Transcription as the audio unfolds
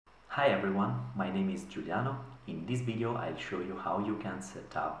Hi everyone, my name is Giuliano. In this video I'll show you how you can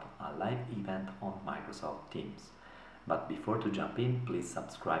set up a live event on Microsoft Teams. But before to jump in, please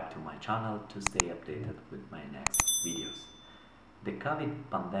subscribe to my channel to stay updated with my next videos. The COVID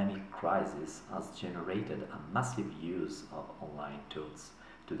pandemic crisis has generated a massive use of online tools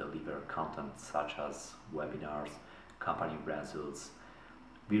to deliver content such as webinars, company results,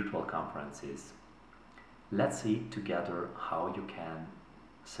 virtual conferences. Let's see together how you can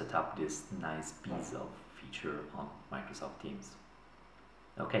set up this nice piece of feature on Microsoft Teams.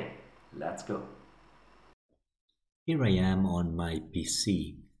 Okay, let's go. Here I am on my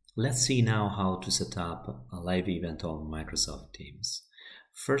PC. Let's see now how to set up a live event on Microsoft Teams.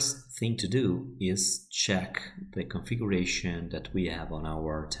 First thing to do is check the configuration that we have on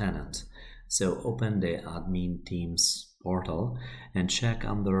our tenant. So open the admin Teams portal and check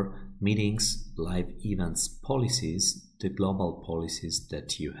under Meetings, Live Events Policies, the global policies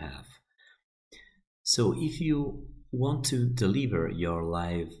that you have. So if you want to deliver your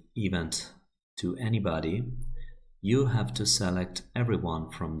live event to anybody, you have to select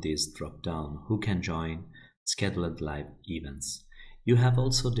everyone from this drop-down who can join scheduled live events. You have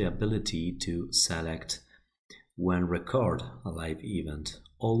also the ability to select when record a live event,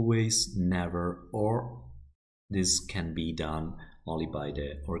 always, never, or this can be done only by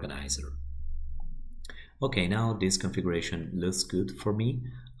the organizer. Okay, now this configuration looks good for me.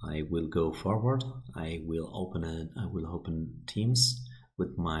 I will go forward. I will open Teams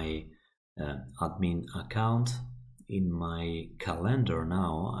with my admin account. In my calendar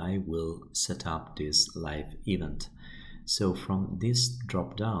now, I will set up this live event. So from this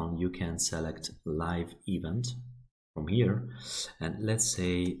drop down, you can select live event from here. And let's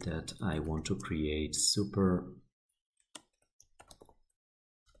say that I want to create super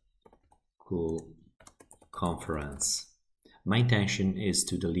cool conference. My intention is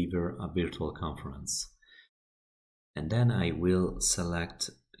to deliver a virtual conference. And then I will select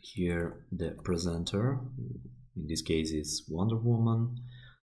here the presenter. In this case is Wonder Woman.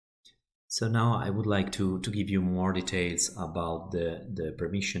 So now I would like to give you more details about the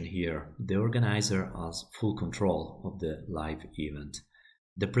permission here. The organizer has full control of the live event.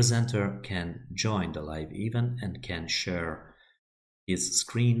 The presenter can join the live event and can share his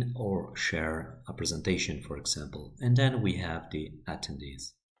screen or share a presentation, for example. And then we have the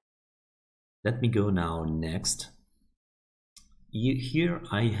attendees. Let me go now next. Here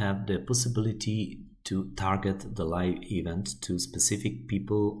I have the possibility to target the live event to specific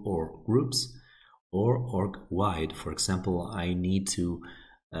people or groups or org-wide. For example, I need to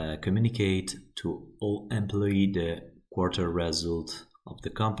communicate to all employees the quarter result of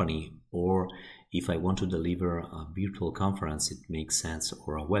the company, or if I want to deliver a virtual conference, it makes sense,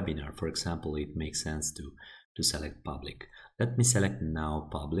 or a webinar, for example, it makes sense to select public. Let me select now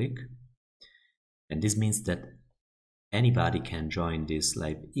public. And this means that anybody can join this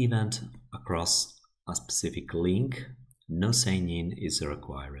live event across a specific link. No sign-in is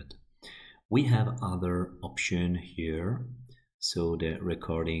required. We have other option here. So the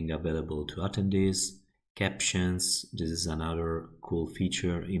recording available to attendees, captions. This is another cool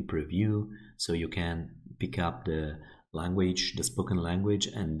feature in preview. So you can pick up the language, the spoken language,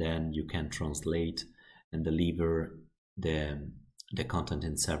 and then you can translate and deliver the content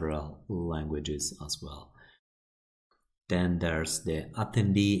in several languages as well. Then there's the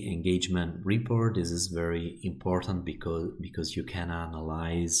attendee engagement report. This is very important because you can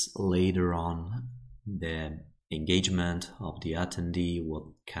analyze later on the engagement of the attendee, what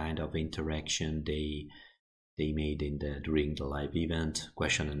kind of interaction they made during the live event,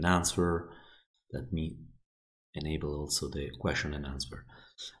 question and answer. Let me enable also the question and answer.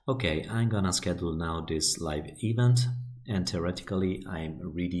 Okay, I'm gonna schedule now this live event, and theoretically I'm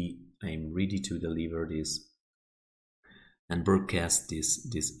ready to deliver this and broadcast this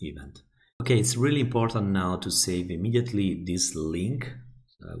event. Okay, it's really important now to save immediately this link.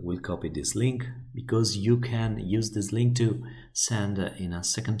 We'll copy this link because you can use this link to send in a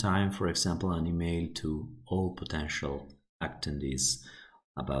second time, for example, an email to all potential attendees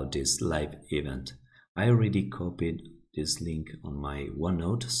about this live event. I already copied this link on my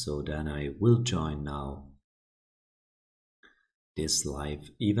OneNote, so then I will join now this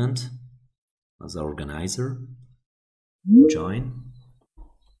live event as an organizer. Join.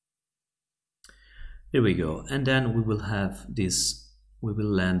 Here we go, and then we will have this. We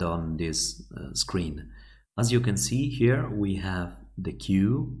will land on this screen. As you can see here, we have the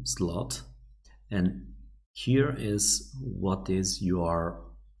queue slot, and here is what is you are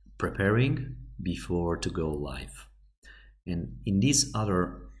preparing before to go live. And in this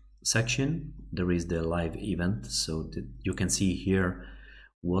other section, there is the live event. So you can see here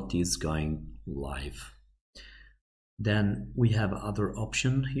what is going live. Then we have other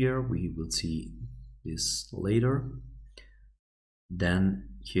option here. We will see this later. Then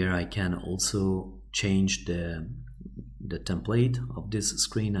here I can also change the template of this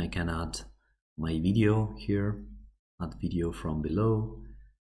screen. I can add my video here, add video from below.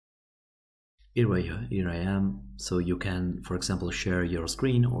 Here I am. So you can, for example, share your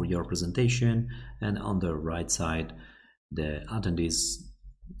screen or your presentation, and on the right side the attendees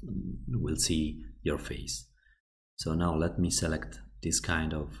will see your face. So now let me select this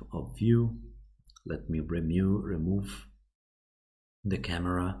kind of view. Let me remove the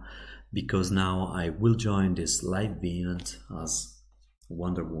camera, because now I will join this live event as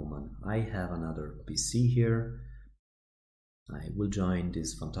Wonder Woman. I have another PC here. I will join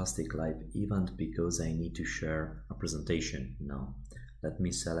this fantastic live event because I need to share a presentation now. Let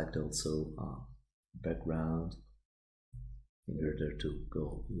me select also a background in order to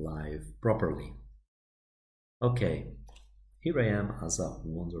go live properly. Okay, here I am as a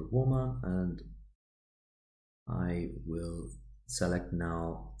Wonder Woman, and I will select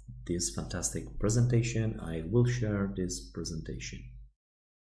now this fantastic presentation. I will share this presentation.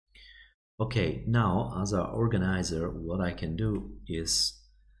 Okay, now as an organizer, what I can do is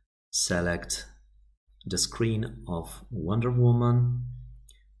select the screen of Wonder Woman.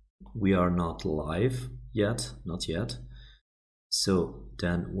 We are not live yet, not yet. So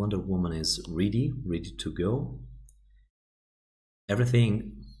then Wonder Woman is ready to go.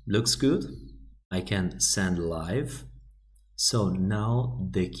 Everything looks good. I can send live. So now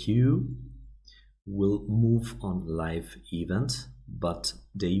the queue will move on live event, but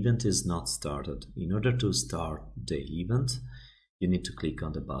the event is not started. In order to start the event, you need to click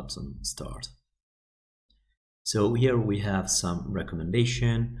on the button Start. So here we have some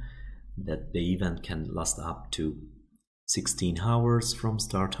recommendation that the event can last up to 16 hours from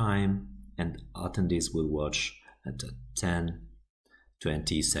start time, and attendees will watch at a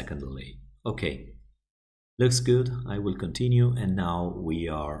 10-20 second delay. Okay, looks good. I will continue, and now we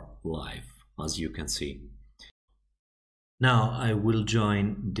are live, as you can see. Now I will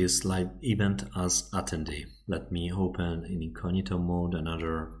join this live event as attendee. Let me open in incognito mode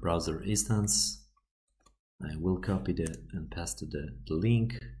another browser instance. I will copy and paste the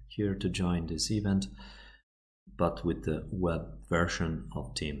link here to join this event, but with the web version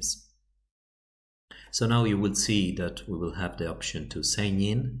of Teams. So now you will see that we will have the option to sign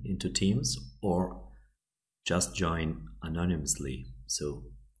in into Teams or just join anonymously. So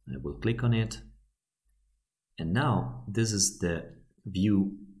I will click on it. And now this is the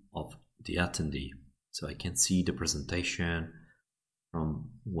view of the attendee. So I can see the presentation from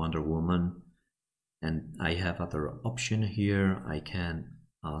Wonder Woman, and I have other option here. I can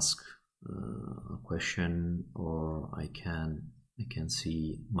ask a question, or I can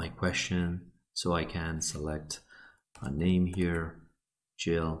see my question. So I can select a name here,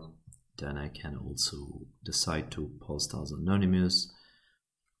 Jill. Then I can also decide to post as anonymous.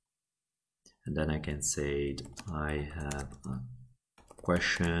 And then I can say I have a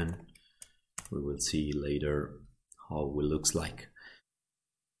question. We will see later how it looks like.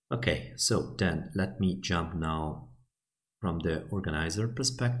 Okay, so then let me jump now from the organizer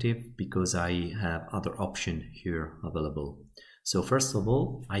perspective, because I have other option here available. So first of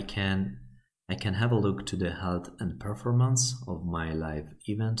all, I can have a look to the health and performance of my live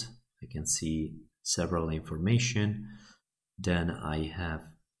event. I can see several information. Then I have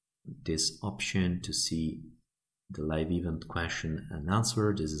this option to see the live event question and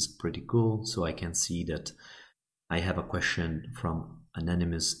answer. This is pretty cool. So I can see that I have a question from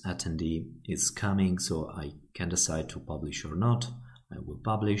anonymous attendee is coming, so I can decide to publish or not. I will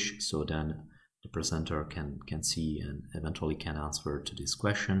publish, so then the presenter can see and eventually can answer to this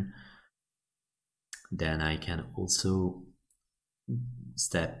question. Then I can also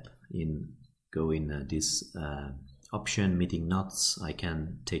go in this option, meeting notes. I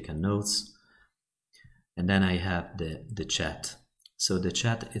can take a notes, and then I have the chat. So the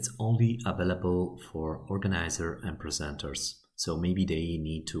chat is only available for organizer and presenters. So maybe they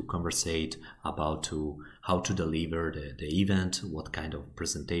need to conversate about how to deliver the event, what kind of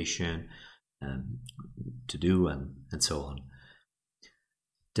presentation to do, and so on.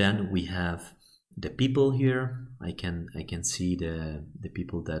 Then we have the people here. I can see the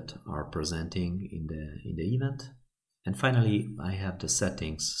people that are presenting in the event. And finally, I have the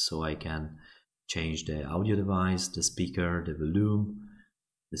settings, so I can change the audio device, the speaker, the volume,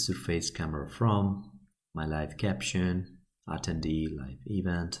 the surface camera from, my live caption, attendee, live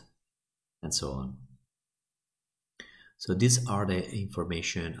event, and so on. So these are the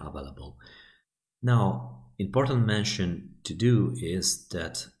information available. Now, important mention to do is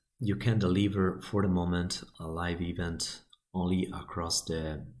that you can deliver for the moment a live event only across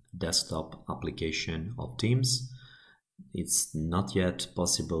the desktop application of Teams. It's not yet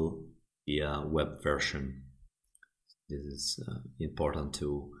possible via web version. This is important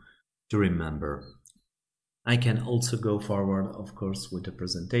to remember. I can also go forward, of course, with the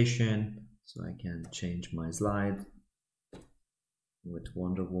presentation. So I can change my slide with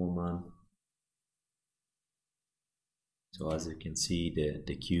Wonder Woman. So as you can see,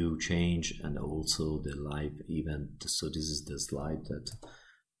 the queue change and also the live event. So this is the slide that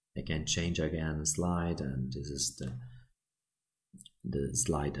I can change again, slide, and this is the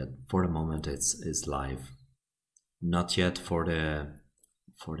slide that for the moment is live. Not yet for the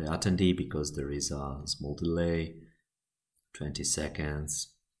attendee, because there is a small delay, 20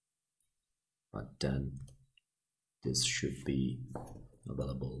 seconds, but then this should be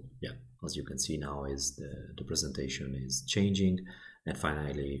available. Yeah, as you can see now is the presentation is changing, and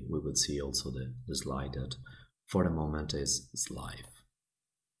finally we will see also the slide that for the moment is live.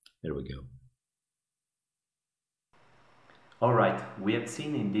 There we go. Alright, we have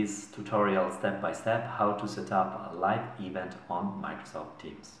seen in this tutorial step by step how to set up a live event on Microsoft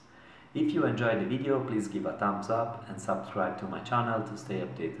Teams. If you enjoyed the video, please give a thumbs up and subscribe to my channel to stay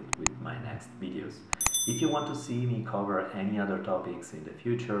updated with my next videos. If you want to see me cover any other topics in the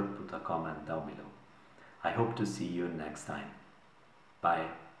future, put a comment down below. I hope to see you next time. Bye.